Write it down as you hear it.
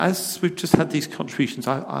as we've just had these contributions,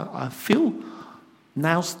 I feel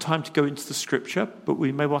now's the time to go into the scripture, but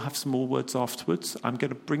we may well have some more words afterwards. I'm going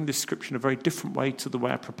to bring this scripture in a very different way to the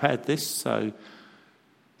way I prepared this, so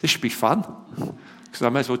this should be fun, because I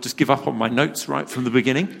may as well just give up on my notes right from the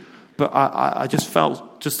beginning. But I just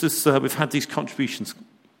felt, just as we've had these contributions,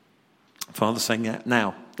 Father saying,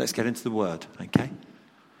 now, let's get into the word, okay?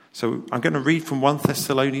 So I'm going to read from 1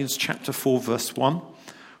 Thessalonians chapter 4, verse 1,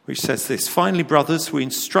 which says this: "Finally, brothers, we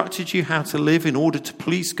instructed you how to live in order to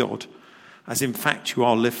please God, as in fact you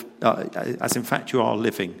are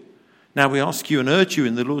living. Now we ask you and urge you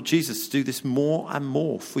in the Lord Jesus to do this more and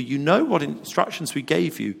more, for you know what instructions we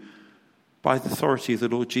gave you by the authority of the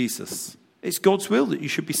Lord Jesus. It's God's will that you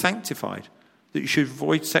should be sanctified, that you should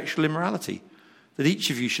avoid sexual immorality, that each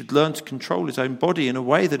of you should learn to control his own body in a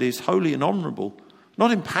way that is holy and honourable, not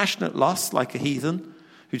in passionate lust like a heathen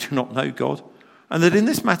who do not know God, and that in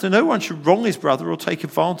this matter no one should wrong his brother or take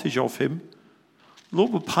advantage of him. The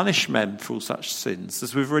Lord will punish men for all such sins,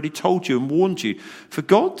 as we've already told you and warned you. For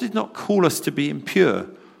God did not call us to be impure,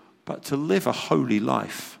 but to live a holy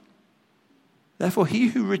life. Therefore, he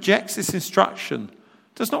who rejects this instruction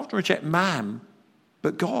does not reject man,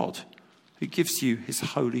 but God, who gives you his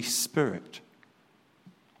Holy Spirit."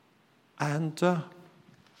 And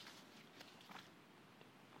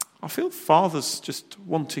I feel Father's just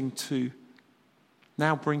wanting to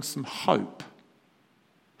now bring some hope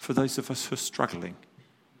for those of us who are struggling.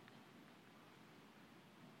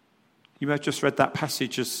 You may have just read that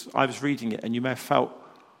passage as I was reading it, and you may have felt,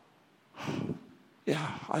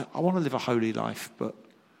 yeah, I want to live a holy life, but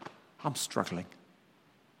I'm struggling.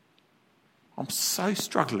 I'm so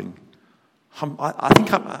struggling. Sorry, I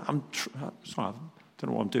don't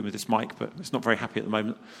know what I'm doing with this mic, but it's not very happy at the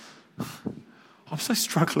moment. I'm so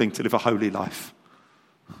struggling to live a holy life.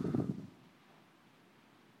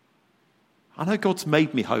 I know God's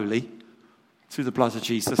made me holy through the blood of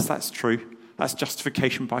Jesus. That's true. That's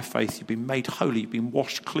justification by faith. You've been made holy. You've been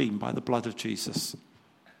washed clean by the blood of Jesus.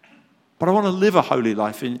 But I want to live a holy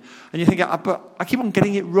life. And you think, but I keep on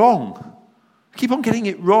getting it wrong. I keep on getting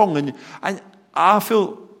it wrong. And I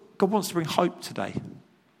feel God wants to bring hope today.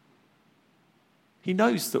 He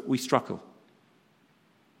knows that we struggle.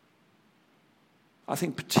 I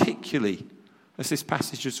think particularly, as this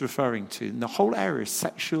passage is referring to, in the whole area of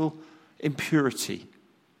sexual impurity.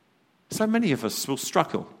 So many of us will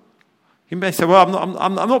struggle. You may say, well,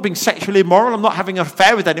 I'm not being sexually immoral. I'm not having an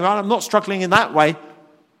affair with anyone. I'm not struggling in that way.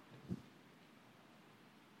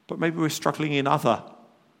 But maybe we're struggling in other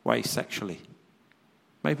ways sexually.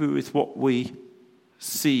 Maybe with what we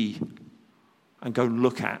see and go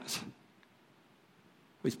look at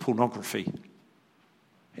with pornography.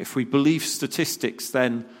 If we believe statistics,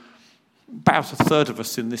 then about a third of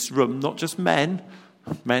us in this room, not just men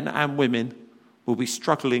and women, will be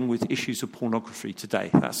struggling with issues of pornography today.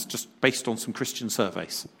 That's just based on some Christian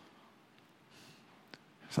surveys.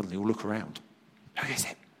 Suddenly we'll look around. Who is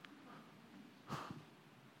it?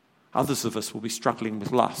 Others of us will be struggling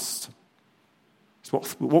with lust. It's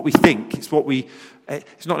what we think. It's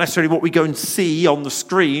not necessarily what we go and see on the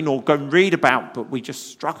screen or go and read about, but we just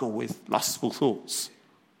struggle with lustful thoughts.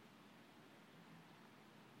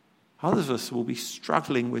 Others of us will be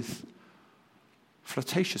struggling with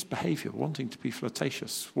flirtatious behaviour, wanting to be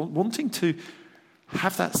flirtatious, wanting to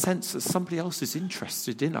have that sense that somebody else is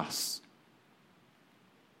interested in us.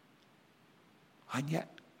 And yet,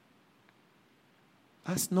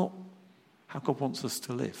 that's not how God wants us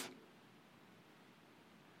to live.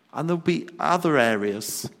 And there'll be other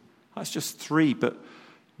areas, that's just 3, but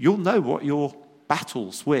you'll know what your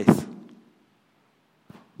battle's with.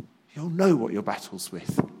 You'll know what your battle's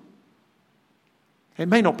with. It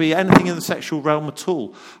may not be anything in the sexual realm at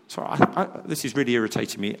all. Sorry, this is really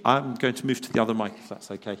irritating me. I'm going to move to the other mic, if that's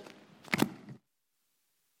okay.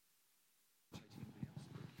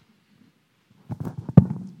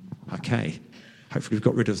 Okay. Hopefully we've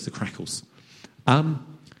got rid of the crackles. I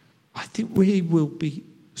think we will be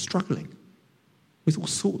struggling with all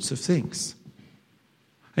sorts of things.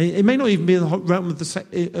 It may not even be in the realm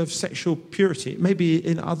of sexual purity. It may be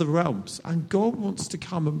in other realms. And God wants to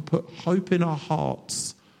come and put hope in our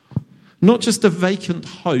hearts. Not just a vacant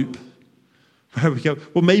hope where we go,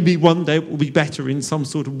 well, maybe one day it will be better in some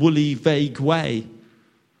sort of woolly, vague way.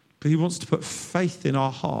 But he wants to put faith in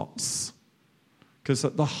our hearts. Because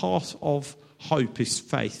at the heart of hope is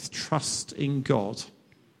faith, trust in God.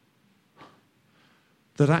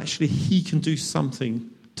 That actually he can do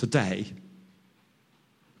something today.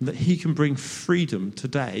 That he can bring freedom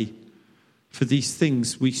today for these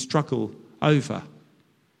things we struggle over.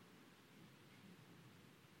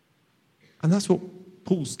 And that's what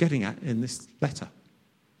Paul's getting at in this letter.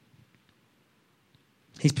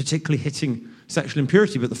 he's particularly hitting sexual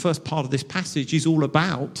impurity, but the first part of this passage is all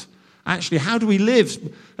about actually how do we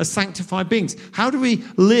live as sanctified beings? How do we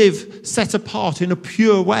live set apart in a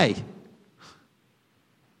pure way?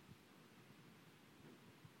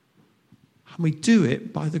 And we do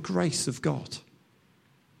it by the grace of God.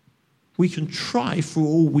 We can try for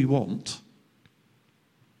all we want,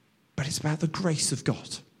 but it's about the grace of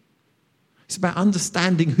God. It's about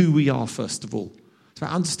understanding who we are, first of all. It's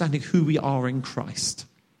about understanding who we are in Christ.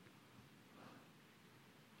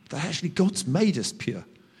 That actually God's made us pure.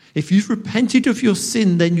 If you've repented of your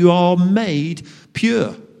sin, then you are made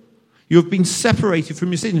pure. You have been separated from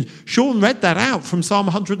your sin. Sean read that out from Psalm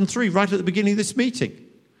 103 right at the beginning of this meeting.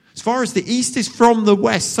 As far as the east is from the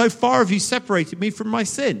west, so far have you separated me from my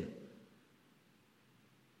sin.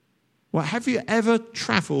 Well, have you ever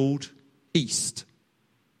travelled east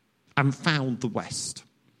and found the west?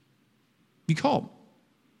 You can't.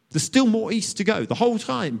 There's still more east to go the whole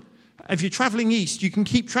time. If you're travelling east, you can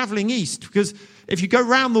keep travelling east, because if you go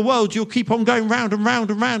round the world, you'll keep on going round and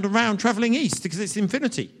round and round and round, travelling east, because it's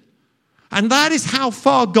infinity. And that is how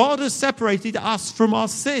far God has separated us from our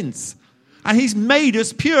sins. And he's made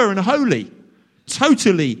us pure and holy,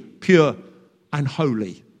 totally pure and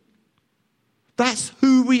holy. That's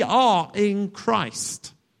who we are in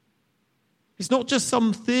Christ. It's not just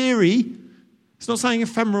some theory. It's not something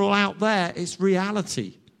ephemeral out there. It's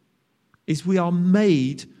reality. Is we are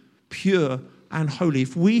made pure and holy.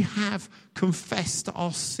 If we have confessed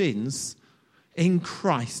our sins in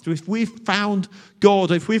Christ, if we've found God,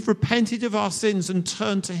 if we've repented of our sins and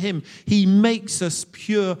turned to him, he makes us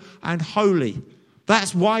pure and holy.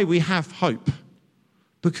 That's why we have hope.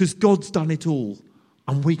 Because God's done it all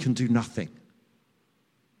and we can do nothing.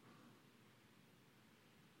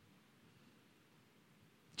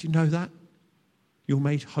 Do you know that? You're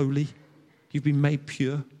made holy. You've been made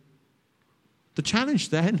pure. The challenge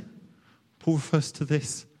then, Paul refers to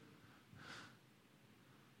this,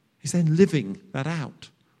 is then living that out.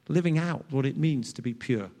 Living out what it means to be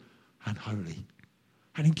pure and holy.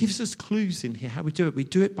 And he gives us clues in here how we do it. We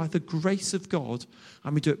do it by the grace of God,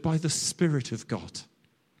 and we do it by the Spirit of God.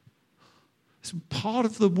 So part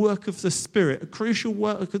of the work of the Spirit, a crucial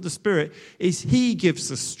work of the Spirit, is he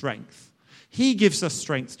gives us strength. He gives us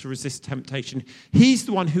strength to resist temptation. He's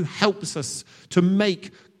the one who helps us to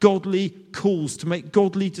make godly calls, to make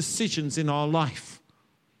godly decisions in our life.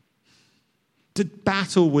 To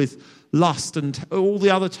battle with lust and all the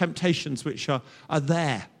other temptations which are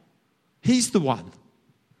there. He's the one.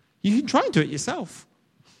 You can try and do it yourself.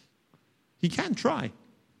 You can try.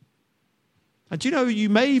 And do you know, you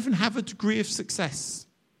may even have a degree of success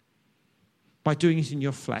by doing it in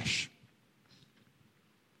your flesh.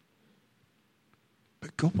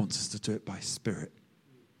 But God wants us to do it by Spirit.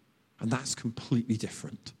 And that's completely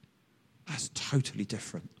different. That's totally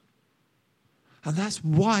different. And that's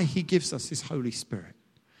why he gives us his Holy Spirit.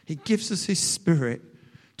 He gives us his Spirit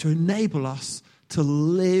to enable us to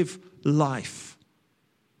live life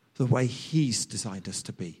the way he's designed us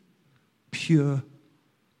to be. Pure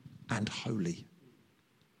and holy.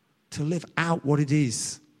 To live out what it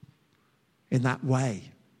is in that way.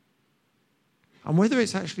 And whether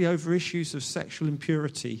it's actually over issues of sexual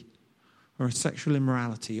impurity or sexual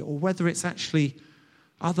immorality, or whether it's actually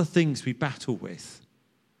other things we battle with,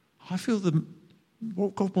 I feel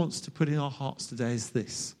what God wants to put in our hearts today is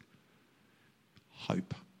this.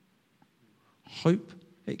 Hope. Hope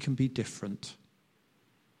it can be different.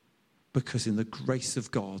 Because in the grace of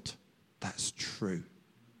God, that's true.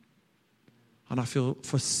 And I feel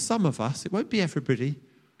for some of us, it won't be everybody,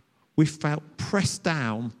 we felt pressed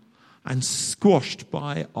down and squashed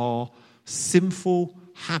by our sinful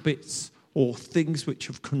habits or things which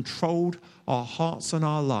have controlled our hearts and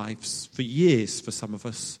our lives for years for some of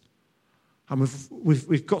us. And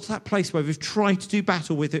we've got to that place where we've tried to do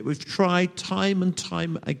battle with it. We've tried time and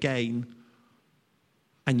time again.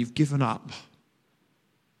 And you've given up.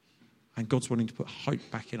 And God's wanting to put hope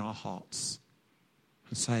back in our hearts.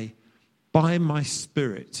 And say, by my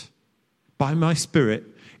Spirit,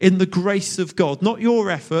 in the grace of God, not your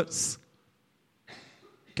efforts,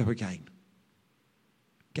 go again.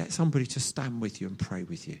 Get somebody to stand with you and pray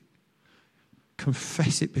with you.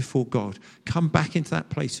 Confess it before God. Come back into that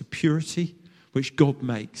place of purity which God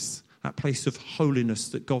makes. That place of holiness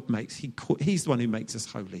that God makes. He's the one who makes us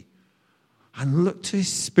holy. And look to his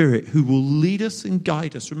Spirit who will lead us and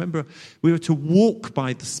guide us. Remember, we were to walk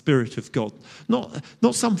by the Spirit of God.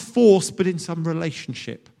 Not some force, but in some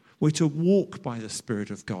relationship. We're to walk by the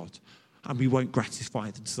Spirit of God. And we won't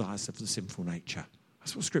gratify the desires of the sinful nature.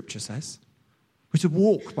 That's what Scripture says. We're to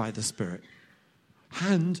walk by the Spirit.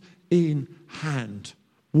 Hand in hand.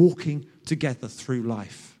 Walking together through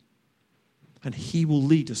life. And he will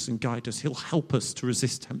lead us and guide us. He'll help us to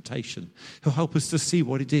resist temptation. He'll help us to see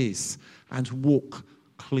what it is and walk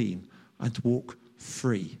clean and walk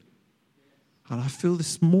free. And I feel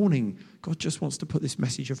this morning, God just wants to put this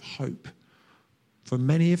message of hope. For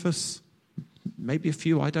many of us, maybe a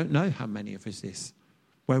few, I don't know how many of us is,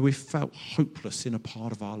 where we've felt hopeless in a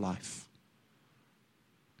part of our life.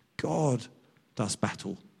 God does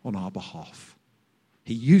battle on our behalf.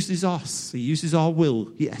 He uses us. He uses our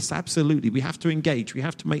will. Yes, absolutely. We have to engage. We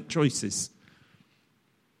have to make choices.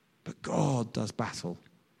 But God does battle.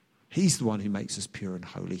 He's the one who makes us pure and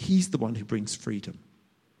holy. He's the one who brings freedom.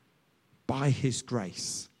 By his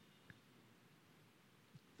grace,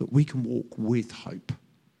 that we can walk with hope.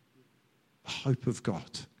 The hope of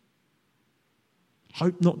God.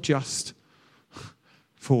 Hope not just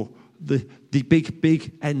for the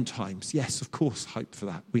big end times. Yes, of course, hope for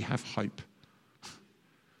that. We have hope.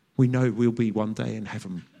 We know we'll be one day in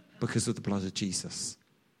heaven because of the blood of Jesus.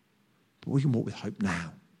 But we can walk with hope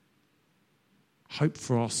now. Hope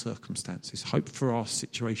for our circumstances. Hope for our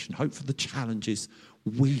situation. Hope for the challenges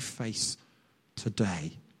we face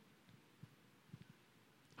today.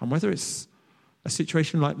 And whether it's a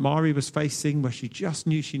situation like Mari was facing where she just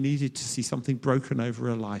knew she needed to see something broken over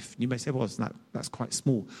her life. And you may say, well, that's quite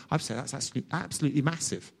small. I'd say that's actually absolutely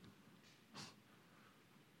massive.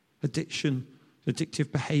 Addiction,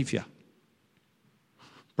 addictive behavior,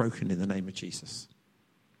 broken in the name of Jesus.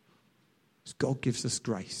 God gives us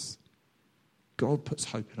grace. God puts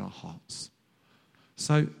hope in our hearts.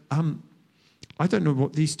 So I don't know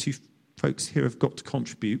what these two folks here have got to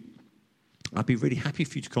contribute. I'd be really happy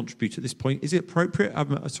for you to contribute at this point. Is it appropriate?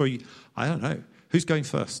 Sorry, I don't know. Who's going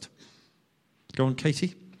first? Go on,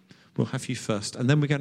 Katie. We'll have you first. And then we're going